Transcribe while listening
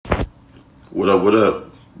What up, what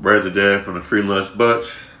up? Brad the Dad from the Free Lunch Bunch.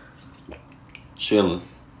 Chilling.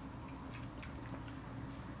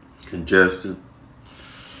 Congested.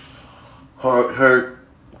 Heart hurt.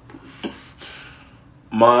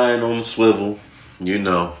 Mind on the swivel. You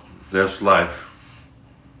know, that's life.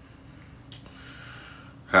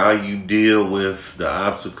 How you deal with the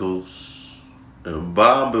obstacles and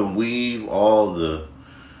bob and weave all the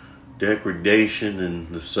degradation and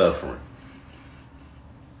the suffering.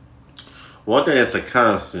 One thing that's a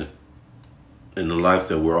constant in the life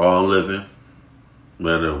that we're all living,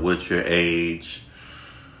 whether with your age,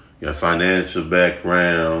 your financial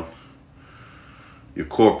background, your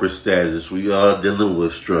corporate status, we all dealing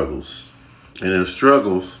with struggles. And in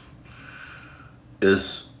struggles,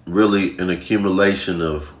 it's really an accumulation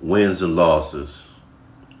of wins and losses,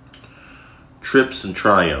 trips and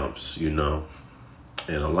triumphs, you know.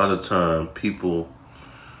 And a lot of time people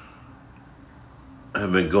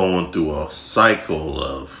have been going through a cycle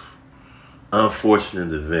of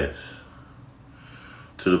unfortunate events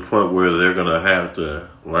to the point where they're going to have to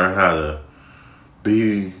learn how to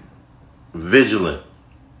be vigilant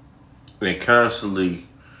and constantly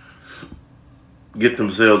get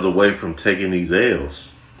themselves away from taking these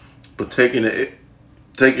L's. But taking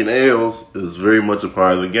L's is very much a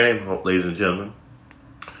part of the game, ladies and gentlemen.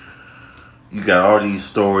 You got all these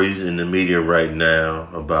stories in the media right now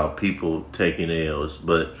about people taking L's,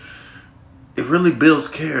 but it really builds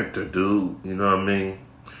character, dude. You know what I mean?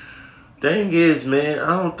 Thing is, man,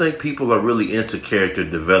 I don't think people are really into character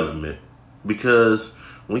development because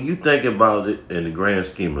when you think about it in the grand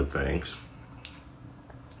scheme of things,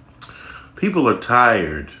 people are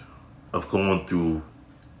tired of going through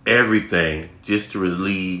everything just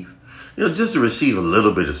to just to receive a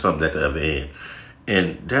little bit of something at the other end.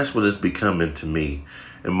 And that's what it's becoming to me,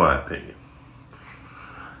 in my opinion.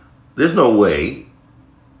 There's no way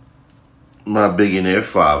my billionaire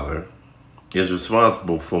father is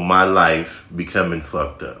responsible for my life becoming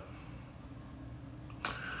fucked up.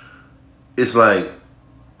 It's like,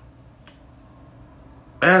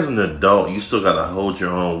 as an adult, you still got to hold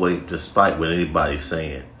your own weight despite what anybody's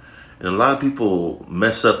saying. And a lot of people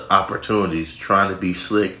mess up opportunities trying to be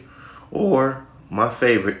slick, or my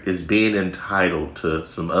favorite is being entitled to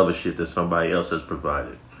some other shit that somebody else has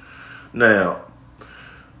provided. Now,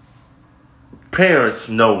 parents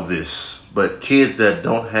know this, but kids that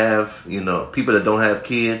don't have, people that don't have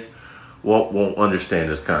kids won't understand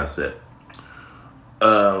this concept.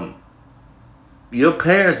 Your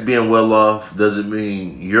parents being well off doesn't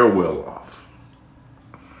mean you're well off.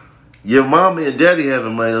 Your mommy and daddy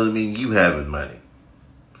having money doesn't mean you having money.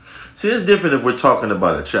 See, it's different if we're talking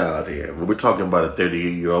about a child here. We're talking about a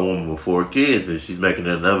 38-year-old woman with 4 kids and she's making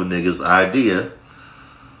another nigga's idea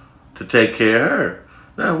to take care of her.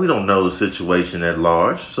 Now, we don't know the situation at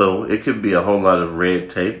large, so it could be a whole lot of red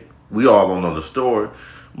tape. We all don't know the story.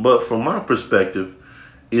 But from my perspective,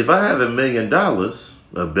 if I have $1 million,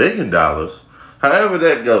 $1 billion, however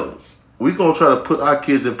that goes, we're going to try to put our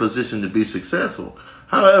kids in position to be successful.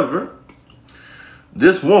 However,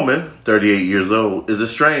 this woman, 38 years old, is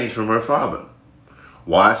estranged from her father.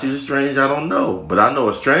 Why she's estranged, I don't know. But I know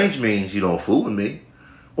estranged means you don't fool with me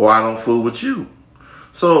or I don't fool with you.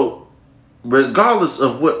 So, regardless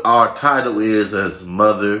of what our title is as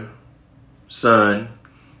mother, son,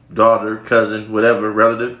 daughter, cousin, whatever,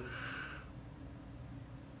 relative,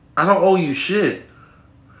 I don't owe you shit.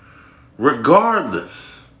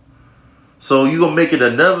 Regardless. So, you gonna make it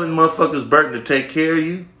another motherfucker's burden to take care of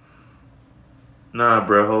you? Nah,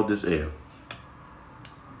 bro, hold this L.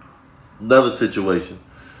 Another situation.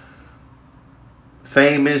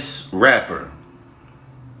 Famous rapper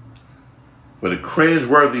with a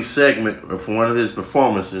cringe-worthy segment from one of his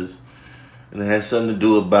performances, and it had something to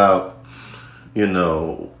do about,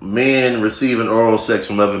 men receiving oral sex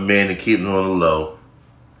from other men and keeping it on the low.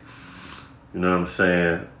 You know what I'm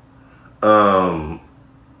saying?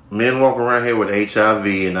 Men walk around here with HIV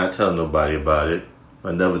and not telling nobody about it.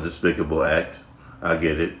 Another despicable act. I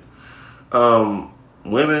get it.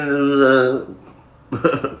 Women,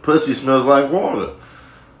 pussy smells like water.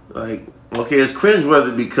 Like, okay, it's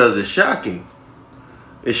cringeworthy because it's shocking.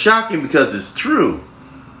 It's shocking because it's true.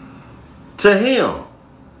 To him.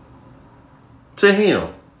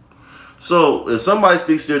 So, if somebody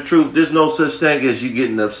speaks their truth, there's no such thing as you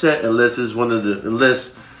getting upset unless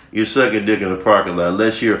you're sucking dick in the parking lot,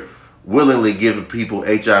 unless you're willingly giving people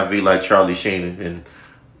HIV like Charlie Sheen and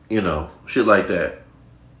shit like that.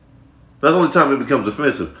 That's the only time it becomes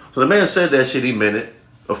offensive. So the man said that shit, he meant it.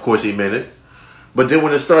 Of course he meant it. But then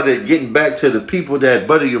when it started getting back to the people that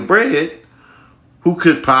butter your bread, who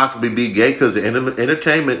could possibly be gay, because the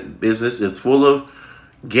entertainment business is full of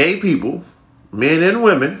gay people men and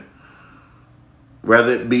women,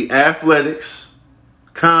 whether it be athletics,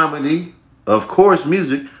 comedy, of course,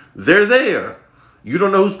 music, they're there. You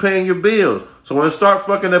don't know who's paying your bills. So when I start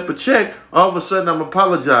fucking up a check, all of a sudden I'm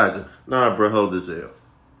apologizing. Nah, bro, hold this L.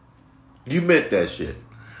 You meant that shit.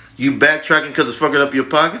 You backtracking because it's fucking up your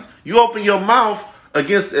pockets. You open your mouth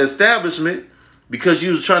against the establishment because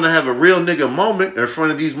you was trying to have a real nigga moment in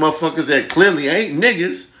front of these motherfuckers that clearly ain't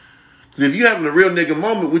niggas. If you having a real nigga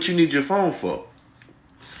moment, what you need your phone for?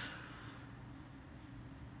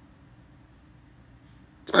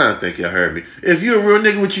 I don't think y'all heard me. If you're a real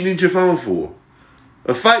nigga, what you need your phone for?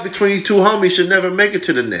 A fight between these two homies should never make it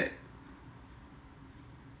to the net.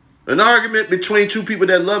 An argument between two people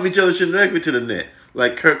that love each other should never make it to the net.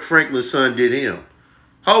 Like Kirk Franklin's son did him.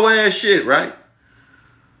 Whole ass shit, right?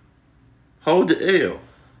 Hold the L.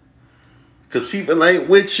 Because people ain't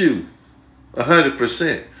with you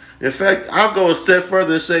 100%. In fact, I'll go a step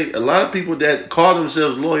further and say a lot of people that call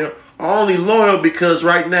themselves loyal are only loyal because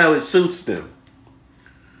right now it suits them.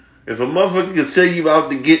 If a motherfucker can tell you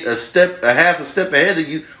about to get a half a step ahead of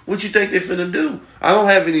you, what you think they finna do? I don't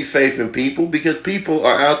have any faith in people because people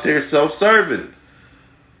are out there self-serving.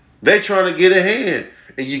 They trying to get ahead.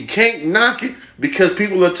 And you can't knock it because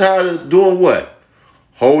people are tired of doing what?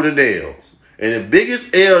 Holding L's. And the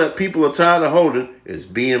biggest L that people are tired of holding is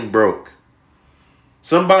being broke.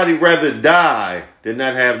 Somebody rather die than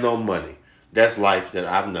not have no money. That's life that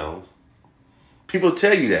I've known. People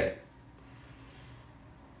tell you that.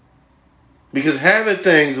 Because having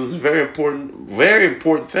things is a very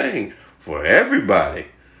important thing for everybody.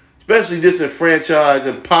 Especially disenfranchised,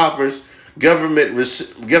 impoverished, government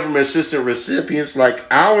assistant recipients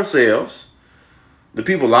like ourselves. The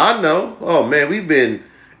people I know, oh man, we've been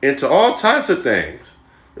into all types of things.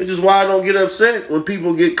 Which is why I don't get upset when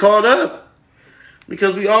people get caught up.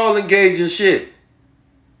 Because we all engage in shit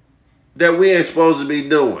that we ain't supposed to be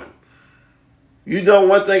doing. You know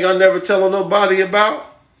one thing I never tell nobody about?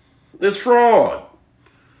 It's fraud.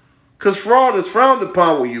 Because fraud is frowned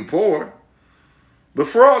upon when you poor. But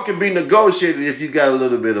fraud can be negotiated if you got a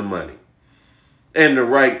little bit of money. And the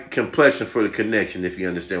right complexion for the connection, if you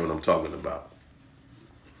understand what I'm talking about.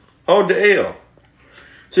 Hold the L.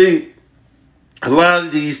 See, a lot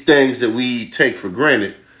of these things that we take for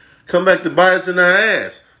granted come back to bite us in our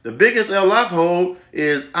ass. The biggest L I've hold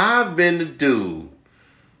is I've been the dude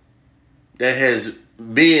that has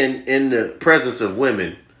been in the presence of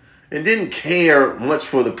women and didn't care much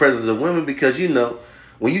for the presence of women because, you know,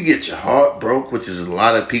 when you get your heart broke, which is a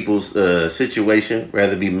lot of people's situation,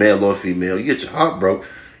 rather be male or female, you get your heart broke,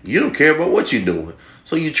 you don't care about what you're doing.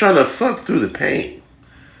 So you're trying to fuck through the pain.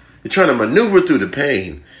 You're trying to maneuver through the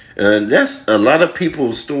pain. And that's a lot of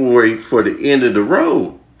people's story for the end of the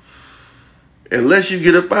road. Unless you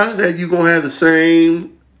get up out of that, you're going to have the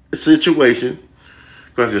same situation,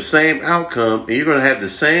 going to have the same outcome, and you're going to have the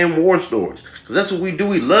same war stories. Because that's what we do.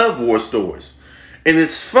 We love war stories. And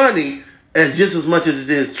it's funny as just as much as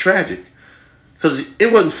it is tragic. Because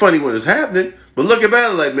it wasn't funny when it was happening, but look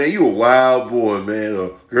about it like, man, you a wild boy, man.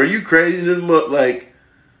 Or, girl, you crazy than like,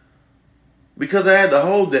 because I had to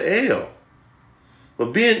hold the L. For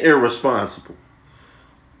being irresponsible.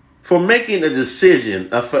 For making a decision,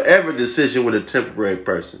 a forever decision with a temporary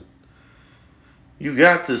person. You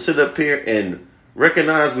got to sit up here and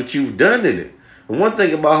recognize what you've done in it. And one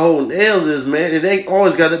thing about holding L's is, man, it ain't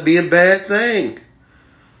always got to be a bad thing.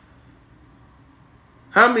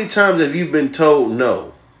 How many times have you been told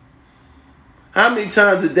no? How many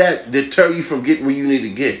times did that deter you from getting where you need to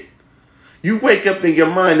get? You wake up in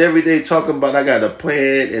your mind every day talking about, I got a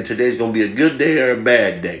plan and today's going to be a good day or a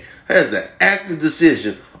bad day. That's an active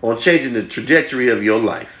decision on changing the trajectory of your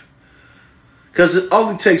life. Because it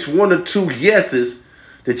only takes one or two yeses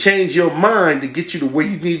to change your mind to get you to where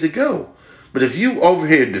you need to go. But if you over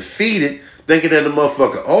here defeated, thinking that the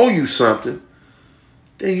motherfucker owe you something,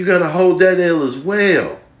 then you got to hold that L as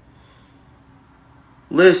well.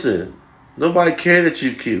 Listen, nobody cares that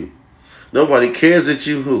you cute. Nobody cares that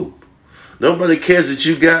you hoop. Nobody cares that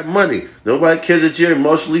you got money. Nobody cares that you're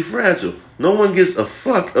emotionally fragile. No one gives a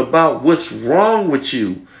fuck about what's wrong with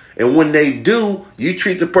you. And when they do, you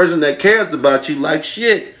treat the person that cares about you like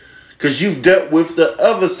shit. Because you've dealt with the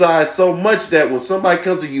other side so much that when somebody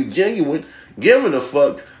comes to you genuine, giving a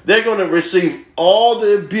fuck, they're going to receive all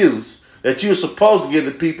the abuse that you're supposed to give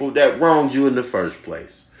the people that wronged you in the first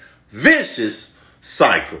place. Vicious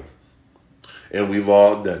cycle. And we've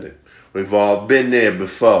all done it. We've all been there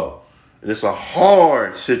before. And it's a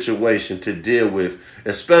hard situation to deal with,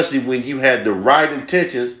 especially when you had the right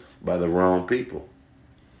intentions by the wrong people.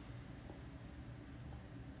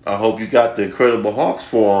 I hope you got the Incredible Hulk's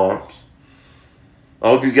forearms. I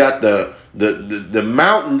hope you got the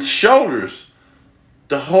mountain shoulders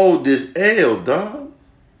to hold this L, dog.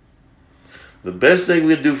 The best thing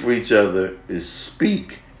we do for each other is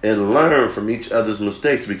speak and learn from each other's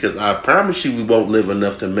mistakes, because I promise you we won't live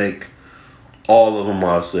enough to make all of them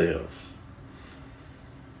ourselves.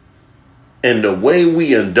 And the way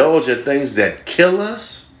we indulge in things that kill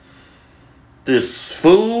us, this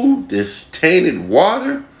food, this tainted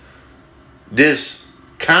water, this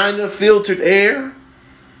kind of filtered air,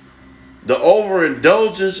 the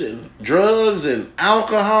overindulgence in drugs and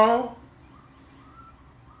alcohol,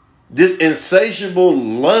 this insatiable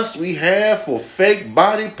lust we have for fake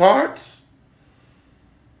body parts,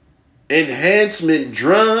 enhancement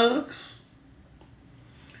drugs,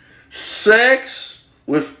 sex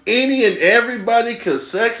with any and everybody, because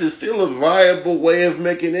sex is still a viable way of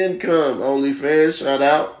making income. OnlyFans, shout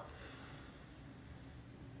out.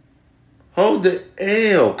 Hold the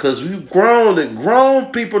L, because we've grown, and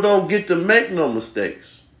grown people don't get to make no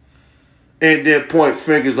mistakes and then point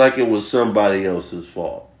fingers like it was somebody else's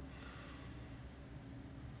fault.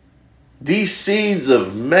 These seeds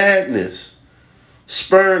of madness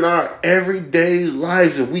spurn our everyday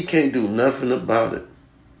lives, and we can't do nothing about it.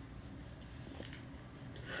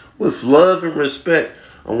 With love and respect,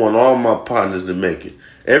 I want all my partners to make it.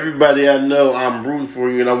 Everybody I know, I'm rooting for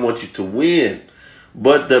you and I want you to win.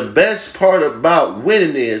 But the best part about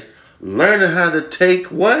winning is learning how to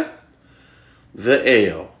take what? The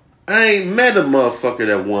L. I ain't met a motherfucker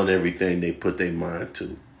that won everything they put their mind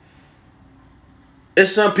to.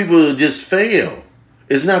 It's some people that just fail.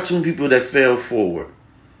 It's not too many people that fail forward.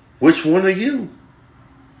 Which one are you?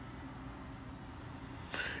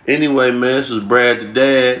 Anyway, man, this is Brad the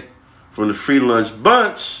Dad from the Free Lunch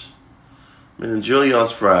Bunch. Man, enjoy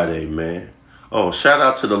y'all's Friday, man. Oh, shout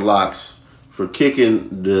out to the Locks for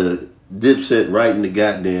kicking the Dipset right in the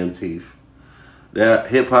goddamn teeth. That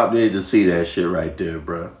hip-hop needed to see that shit right there,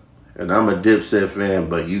 bro. And I'm a Dipset fan,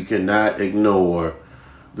 but you cannot ignore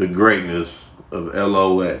the greatness of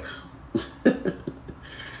LOX.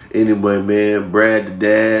 Anyway, man, Brad the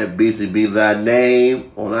Dad, BCB Thy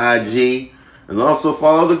Name on IG. And also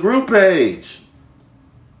follow the group page.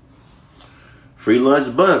 Free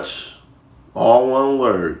Lunch Bunch. All one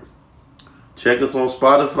word. Check us on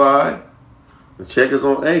Spotify. And check us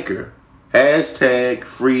on Anchor. #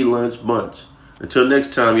 Free Lunch Bunch. Until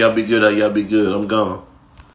next time, y'all be good. Y'all be good. I'm gone.